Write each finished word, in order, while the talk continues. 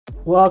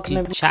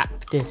Welcome to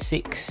Chapter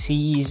 6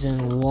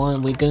 Season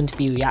 1. We're going to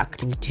be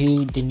reacting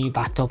to the new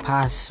Battle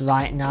Pass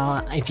right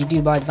now. If you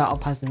do buy the Battle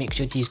Pass, then make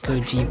sure to use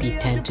code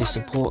GB10 to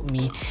support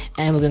me.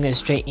 And we're going to go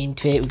straight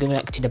into it. We're going to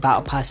react to the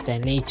Battle Pass,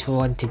 then later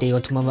on today or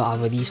tomorrow I'll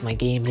release my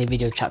gameplay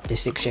video Chapter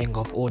 6 showing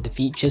off all the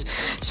features.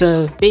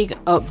 So, big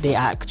update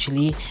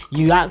actually.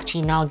 You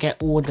actually now get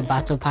all the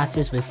Battle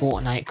Passes with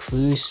Fortnite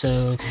crew.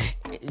 So,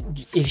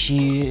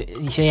 you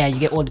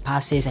get all the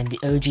passes, and the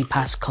OG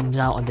pass comes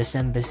out on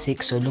December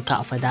 6th, so look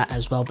out for that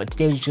as well. But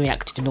today we're just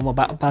reacting to the normal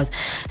battle pass,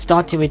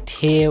 starting with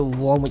tier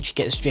 1, which you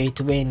get straight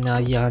away.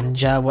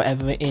 Yanja,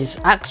 whatever it is,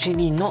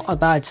 actually not a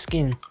bad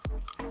skin.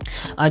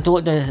 I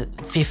thought the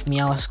 5th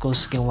Meowscore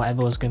skin,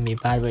 whatever, was going to be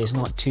bad, but it's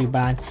not too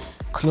bad.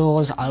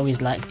 Claws, I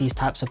always like these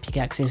types of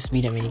pickaxes,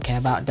 we don't really care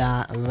about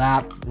that.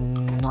 Wrap,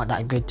 not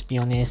that good to be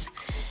honest.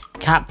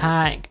 Cat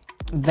pack,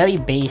 very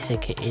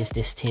basic it is.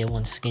 This tier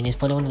 1 skin is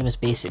probably one of the most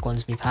basic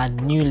ones we've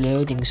had. New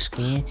loading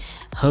screen,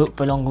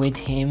 Hope along with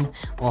him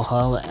or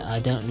her, I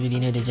don't really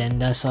know the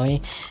gender,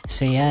 sorry.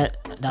 So yeah,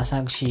 that's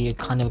actually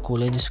kind of a cool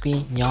loading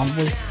screen.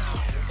 Yamboy,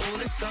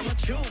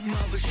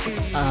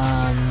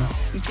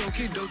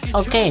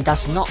 okay,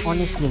 that's not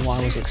honestly what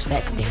I was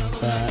expecting,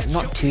 but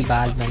not too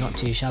bad, but not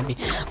too shabby.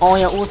 Oh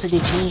yeah, also they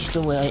changed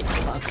the way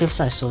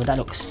Cliffside Sword, that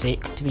looks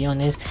sick to be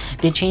honest.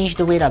 They changed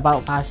the way that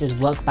battle passes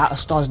work. Battle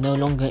stars no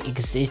longer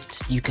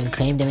exist. You can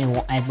claim them in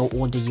whatever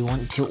order you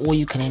want to, or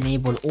you can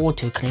enable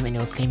auto claim and it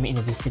will claim it in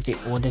a specific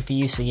order for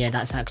you. So yeah,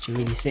 that's actually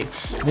really sick.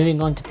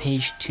 Moving on to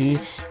page 2.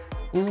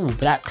 Ooh,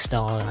 Black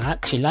Star. I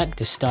actually like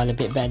this style a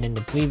bit better than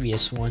the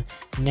previous one.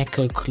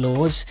 Neko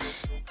Claws.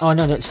 Oh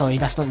no, sorry,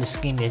 that's not the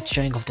skin. They're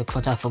showing off the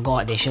claws. I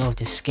forgot they show off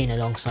the skin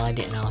alongside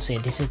it now. So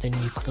this is the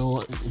new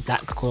claw,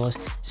 Black Claws.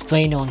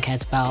 Spray no one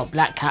cares about.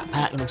 Black Cat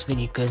Pack looks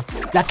really good.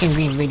 Black and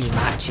green really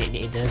match it.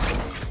 It does.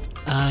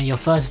 Your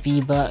first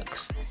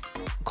V-Bucks.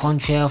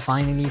 Contrail,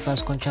 finally,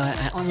 first Contrail.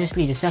 And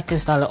honestly, the second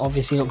style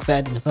obviously looks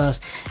better than the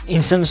first.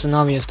 In some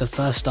scenarios, the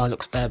first style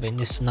looks better, but in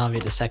this scenario,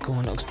 the second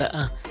one looks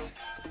better.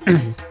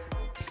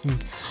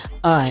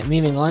 Alright,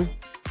 moving on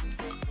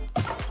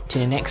to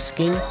the next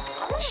skin.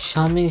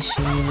 Shaman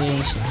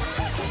Simulation.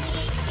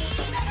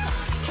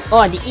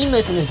 Oh, the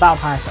emotes in this battle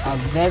pass are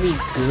very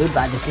good,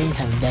 but at the same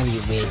time very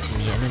weird to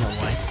me. I don't know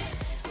why.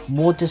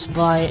 Water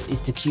Sprite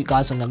is the cute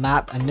guys on the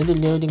map. Another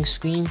loading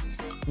screen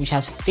which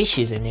has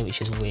fishes in it,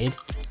 which is weird.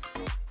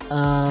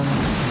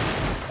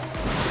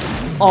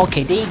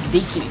 Okay, they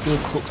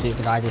cooked with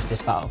gliders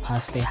this battle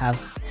pass. They have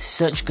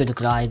such good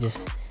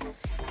gliders.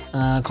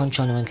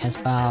 Control no one cares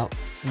about.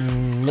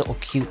 Little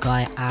cute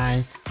guy.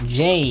 And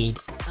Jade,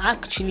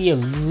 actually a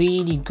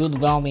really good,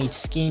 well made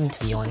skin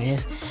to be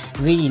honest.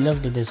 Really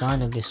love the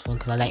design of this one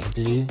because I like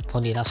blue,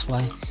 probably that's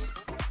why.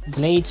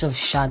 Blades of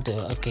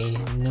Shadow, okay,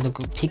 another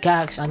good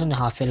pickaxe. I don't know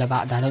how I feel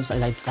about that.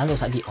 That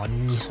looks like the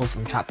Omni Sword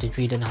from Chapter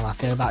 3. Don't know how I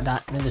feel about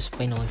that. Another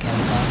spray no one cares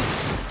about.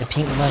 The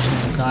pink version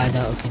of the glider,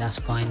 okay, that's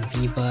fine.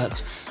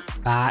 V-Bucks,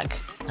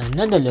 back.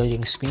 Another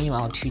loading screen.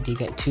 Wow, did they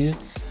get 2?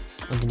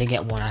 Or did they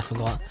get 1? I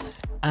forgot.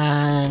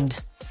 And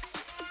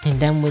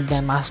then with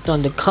their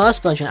Mastodon, the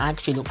cursed version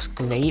actually looks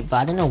great, but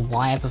I don't know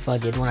why I prefer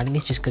the other one. I think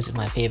it's just because it's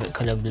my favorite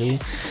color, blue.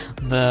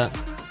 But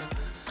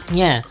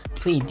yeah,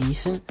 pretty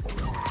decent.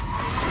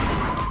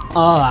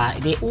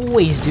 Alright, they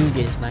always do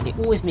this, man. They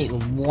always make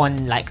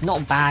one, like,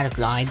 not bad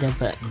glider,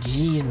 but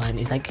jeez, man,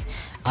 it's like,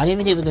 I don't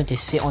even think we're going to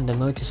sit on the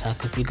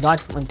motorcycle. If we glide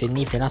from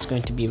underneath, then that's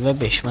going to be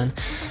rubbish, man.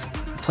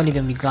 Probably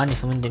going to be gliding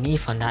from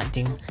underneath on that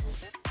thing.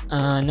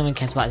 No one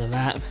cares about the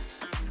wrap.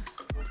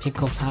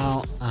 Pick up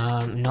out,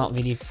 not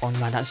really fond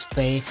by that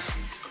spray.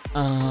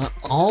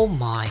 Oh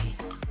my,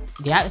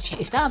 they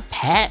actually, is that a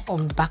pet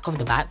on the back of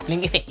the back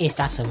bling? If it is,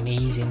 that's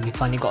amazing. We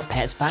finally got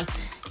pets back.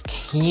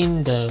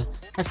 Kendo,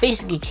 that's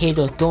basically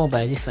Kado Thor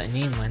by a different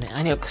name, man.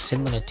 And it looks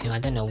similar to him. I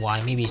don't know why,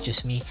 maybe it's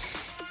just me.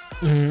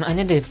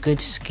 Another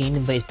good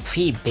skin, but it's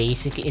pretty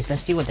basic. It is.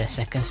 Let's see what their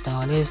second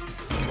style is.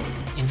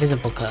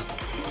 Invisible Cut.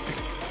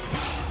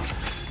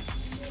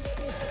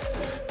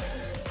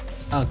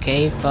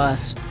 Okay,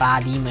 first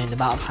bad emo in the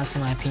battle pass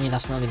in my opinion.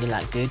 That's not really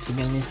that good to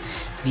be honest.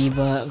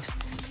 V-Bucks,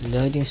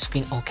 loading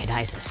screen. Okay,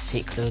 that is a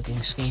sick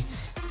loading screen.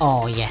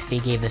 Oh yes, they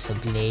gave us a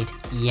blade.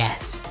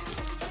 Yes.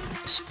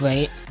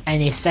 Spray.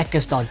 And his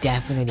second star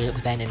definitely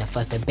looks better than the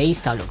first. The base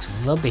star looks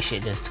rubbish,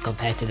 it does,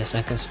 compared to the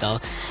second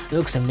star. It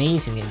looks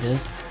amazing, it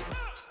does.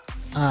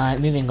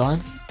 Moving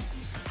on.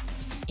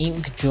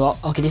 Ink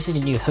drop. Okay, this is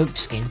the new Hope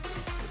skin.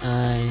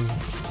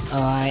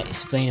 Alright,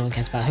 spray no one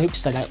cares about. Hope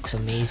that looks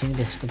amazing.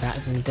 This is the back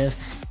thing it does.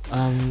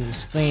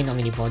 Spray not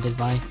really bothered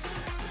by.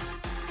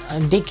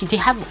 They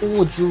have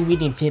all dual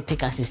wielding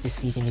pickaxes this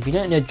season. If you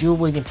don't know, dual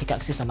wielding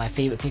pickaxes are my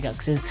favorite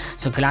pickaxes.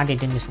 So glad they've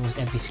done this for almost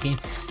every skin.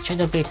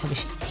 Shadow Blade, Hope, is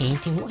she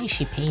painting? What is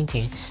she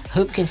painting?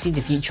 Hope can see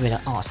the future with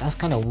her arts. That's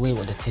kind of weird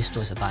what the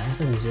pistol is about.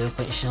 This is a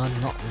 0-point shot,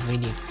 not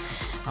really.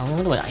 I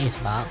wonder what that is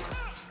about.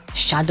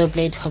 Shadow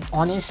Blade Hope,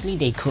 honestly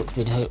they cooked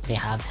with Hope. They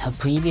have her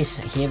previous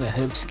hero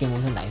Hope skin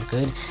wasn't that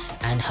good,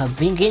 and her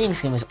beginning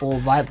skin was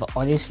alright, but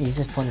honestly this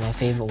is probably my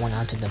favorite one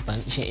out of the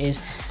bunch. It is.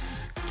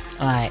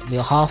 Alright,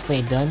 we're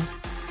halfway done.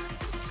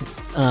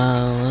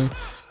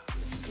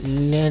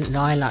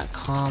 Lilac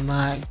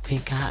Carmack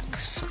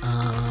pickaxe.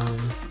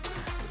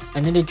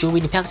 Another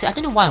jewelry pickaxe. I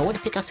don't know why all the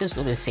pickaxes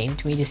look the same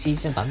to me this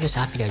season, but I'm just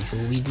happy that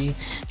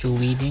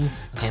jewelry.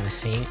 Okay, I'm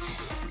saying.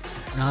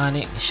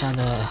 Lilac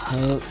Shadow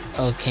Hope.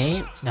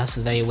 Okay, that's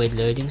a very weird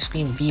loading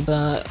screen.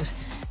 V-Bucks.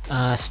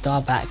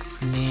 Starback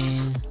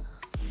Fling.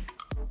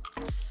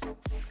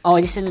 Oh,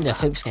 this isn't the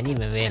Hope skin. I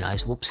didn't even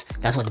realize. Whoops,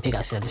 that's what the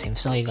pickaxes are the same.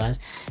 Sorry, guys.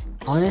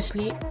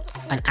 Honestly,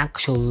 an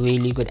actual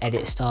really good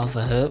edit style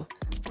for Hope.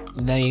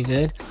 Very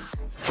good.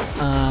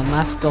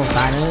 Master of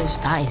Banners.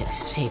 That is a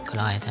sick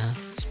glider.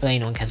 Spray,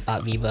 no one cares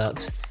about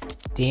V-Bucks.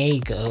 There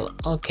you go.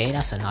 Okay,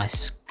 that's a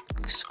nice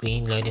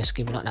screen, loading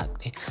screen, but not that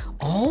thing.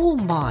 Oh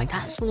my,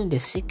 that's one of the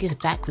sickest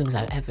black wings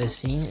I've ever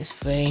seen.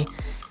 Spray.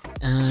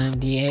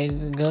 There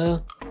you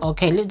go.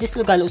 Okay, look, this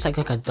little guy looks like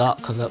a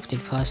dark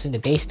corrupted person. The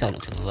base style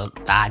looks a little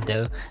bad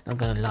though, not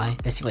gonna lie.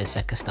 Let's see what the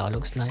second style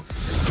looks like.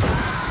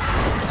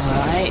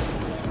 Alright.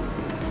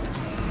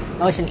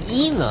 Oh, it's an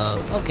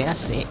emo. Okay, that's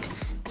sick.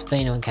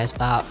 Spray, no one cares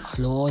about.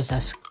 Claws,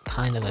 that's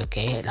kind of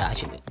okay. Like,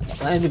 actually,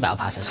 every battle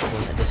pass has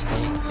claws at this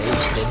point. But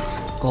it's good.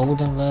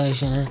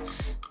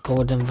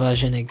 Golden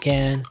version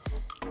again.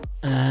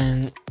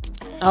 And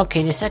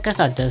okay, the second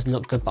star does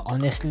look good, but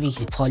honestly,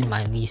 he's probably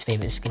my least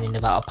favorite skin in the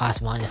battle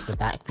pass minus the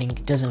back bling.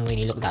 It doesn't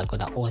really look that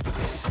good at all.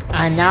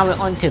 And now we're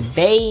on to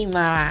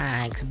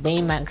BAYMAX.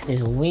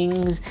 BAYMAX's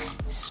wings,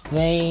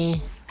 spray.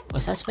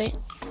 What's that spray?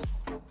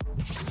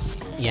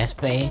 Yeah,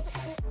 spray.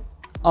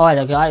 Oh,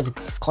 the guy's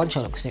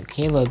contract looks sick.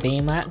 Hero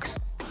BAYMAX.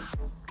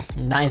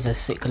 That is a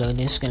sick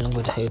loading skin along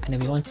with the Hope and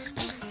everyone.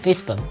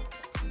 Fist bump.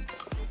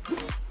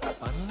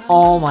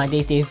 Oh my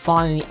days, they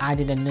finally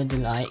added another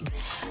like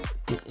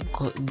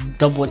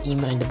double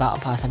emo in the battle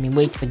pass. I've been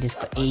waiting for this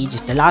for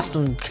ages. The last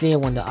one, clear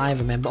one that I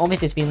remember,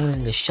 obviously there's been ones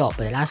in the shop,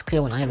 but the last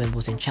clear one I remember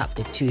was in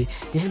chapter 2.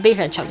 This is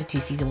basically like chapter 2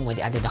 season 1 where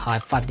they added the high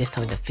 5, this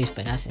time with the fist,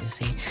 but that's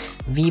insane.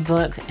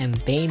 V-Bucks and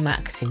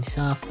BAYMAX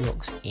himself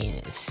looks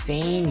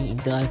insane. He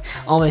does.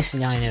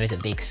 Obviously I know it's a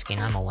big skin,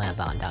 I'm aware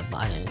about that, but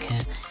I don't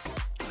care.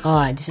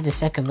 Alright, this is the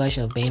second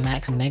version of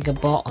BAYMAX.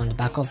 Megabot on the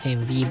back of him,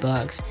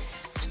 V-Bucks.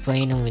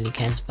 Spray, no one really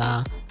cares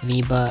about.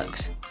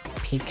 V-Bucks.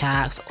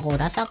 Pickaxe. Oh,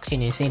 that's actually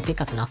an insane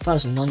pickaxe, and our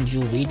first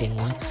non-dual reading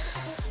one.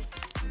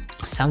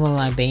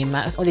 Samurai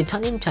BAYMAX. Oh, they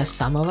turned him to a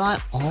samurai.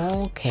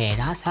 Okay,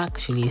 that's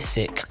actually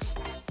sick.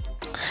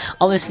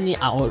 Obviously,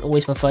 I would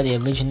always prefer the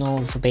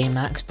original for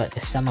BAYMAX, but the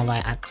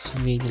samurai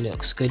actually really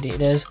looks good. It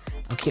does.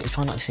 I'll keep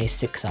trying not to say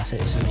 6. I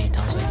said it so many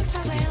times when I did this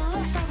video.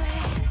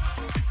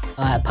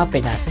 Alright,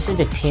 Puppet Dance. This is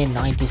the tier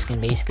 90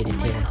 skin, basically the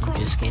tier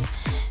 100 skin.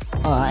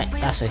 Alright,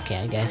 that's okay,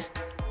 I guess.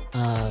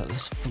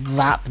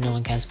 Wrap, no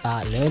one cares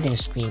about. Loading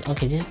screen.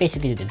 Okay, this is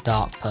basically the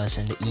dark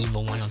person, the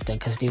evil one of them,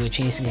 because they were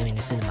chasing him in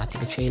the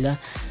cinematic trailer.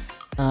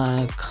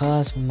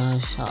 Cosmo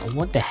shot.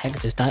 What the heck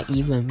does that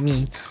even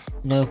mean?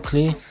 No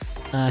clue.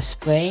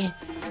 Spray.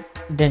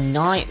 The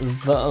Night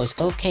Rose.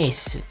 Okay,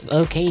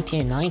 okay,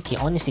 tier 90.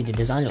 Honestly, the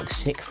design looks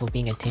sick for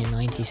being a tier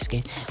 90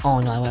 skin.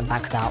 Oh no, I went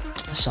back out.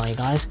 Sorry,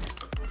 guys.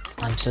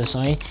 I'm so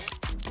sorry.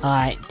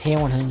 Alright, tier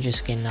 100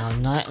 skin now.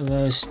 Night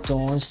Rose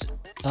Storms.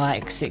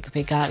 Like sick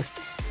pickaxe.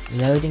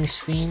 Loading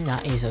screen,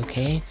 that is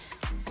okay.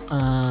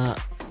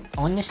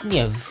 Honestly,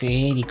 a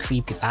really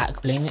creepy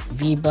back bling.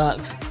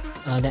 V-Bucks,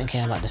 I don't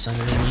care about the sun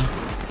really.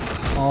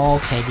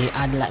 Okay, they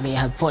add like they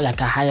have put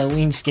like a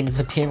Halloween skin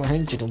for tier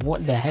 100.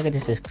 What the heck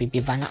is this creepy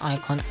banner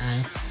icon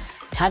and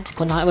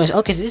tactical night rose?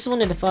 Okay, so this is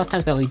one of the first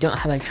times where we don't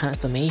have a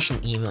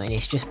transformation emo and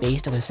it's just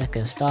based on a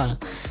second style.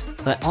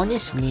 But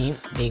honestly,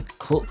 they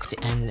cooked,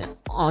 and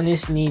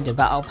honestly, the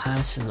battle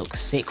pass looks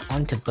sick.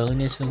 Onto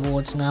bonus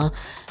rewards now.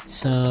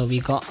 So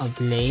we got a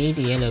blade,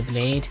 a yellow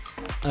blade,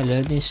 a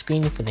loading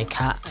screen for the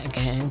cat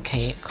again,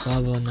 okay,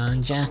 Koro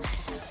Ninja,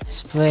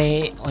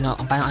 spray, oh no,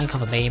 a banner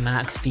icon for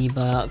BAYMAX,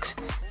 V-Bucks,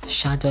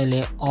 shadow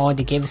lit. Oh,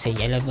 they gave us a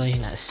yellow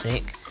version, that's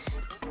sick.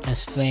 A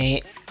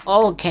spray.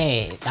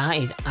 Okay, that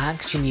is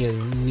actually a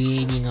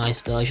really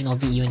nice version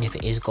of it, even if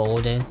it is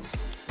golden.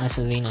 That's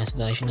a really nice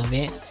version of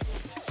it.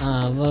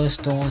 Rose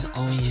Storms,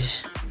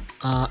 orange.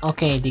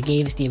 Okay, they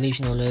gave us the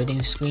original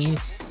loading screen.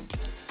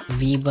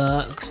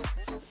 V-Bucks,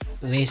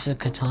 Racer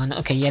Katana.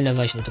 Okay, yellow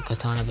version of the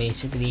katana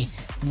basically.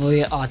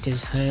 Warrior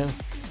Artist Hope.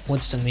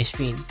 What's the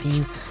mystery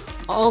theme?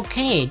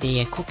 Okay,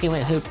 they are cooking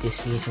with Hope this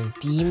season.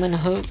 Demon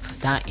Hope,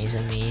 that is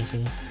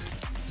amazing.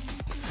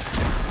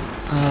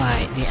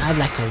 Alright, they add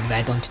like a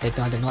red onto the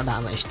garden, not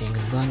that much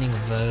things. Burning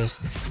Rose,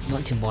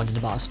 not too bothered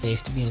about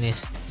space to be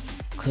honest.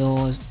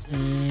 Claws,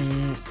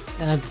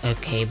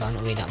 okay, but I'm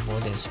not really that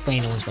bothered.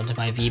 Spray, no one's bothered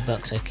by.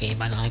 V-Bucks, okay,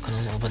 banner icon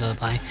is all bothered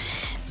by.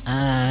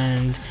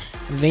 And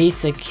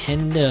Racer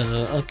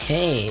Kendo,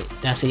 okay,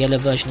 that's a yellow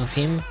version of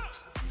him.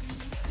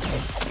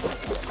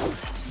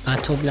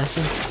 Battle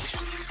Blessing.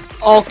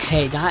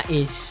 Okay, that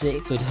is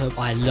sick with Hope.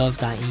 I love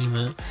that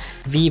emote.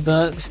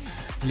 V-Bucks,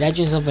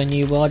 Legends of a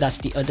New World, that's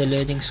the other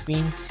loading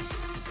screen.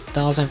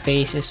 1000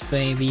 Faces,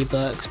 Spray,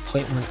 V-Bucks,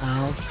 point one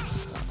out.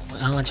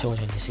 I'm not sure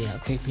to see that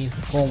quickly.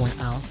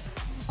 4-1 out.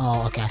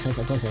 Oh, okay, so it's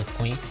a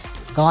point.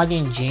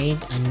 Guardian Jade,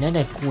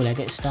 another cool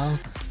edit style.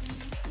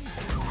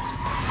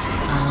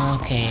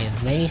 Okay,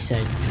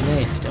 Racer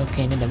Drift.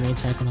 Okay, another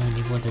motorcycle, not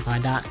really bothered by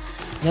that.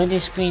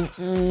 This screen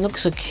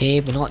looks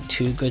okay, but not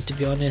too good to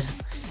be honest.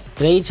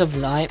 Blades of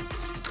Light.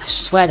 I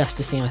swear that's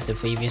the same as the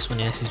previous one,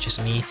 this is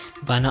just me.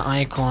 Banner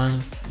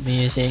icon,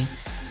 music,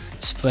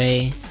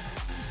 spray.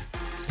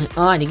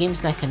 Oh, the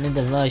game's like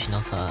another version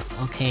of her.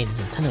 Okay, there's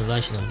a ton of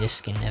versions of this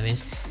skin there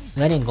is.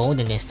 Red and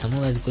golden this time,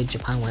 not as good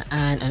Japan one.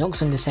 And it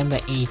looks on December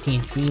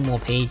 18th, 3 more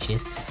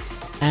pages.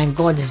 And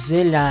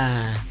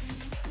Godzilla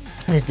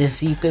is the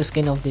secret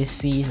skin of this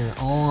season.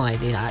 Oh, I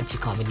actually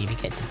can't believe we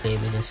get to play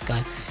with this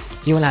guy.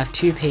 You will have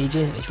 2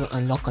 pages which will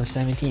unlock on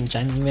 17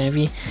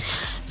 January.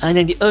 And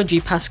then the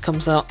OG pass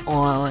comes out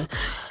on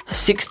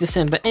 6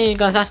 December. Anyway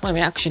guys, that's my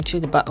reaction to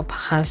the battle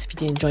pass. If you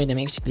did enjoy it,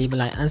 make sure to leave a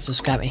like and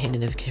subscribe and hit the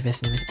notification bell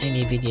so you don't miss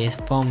any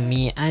videos from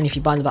me. And if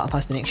you buy the battle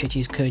pass, then make sure to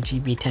use code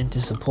GB10 to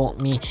support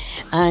me.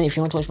 And if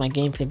you want to watch my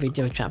gameplay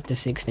video of chapter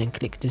 6, then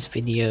click this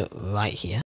video right here.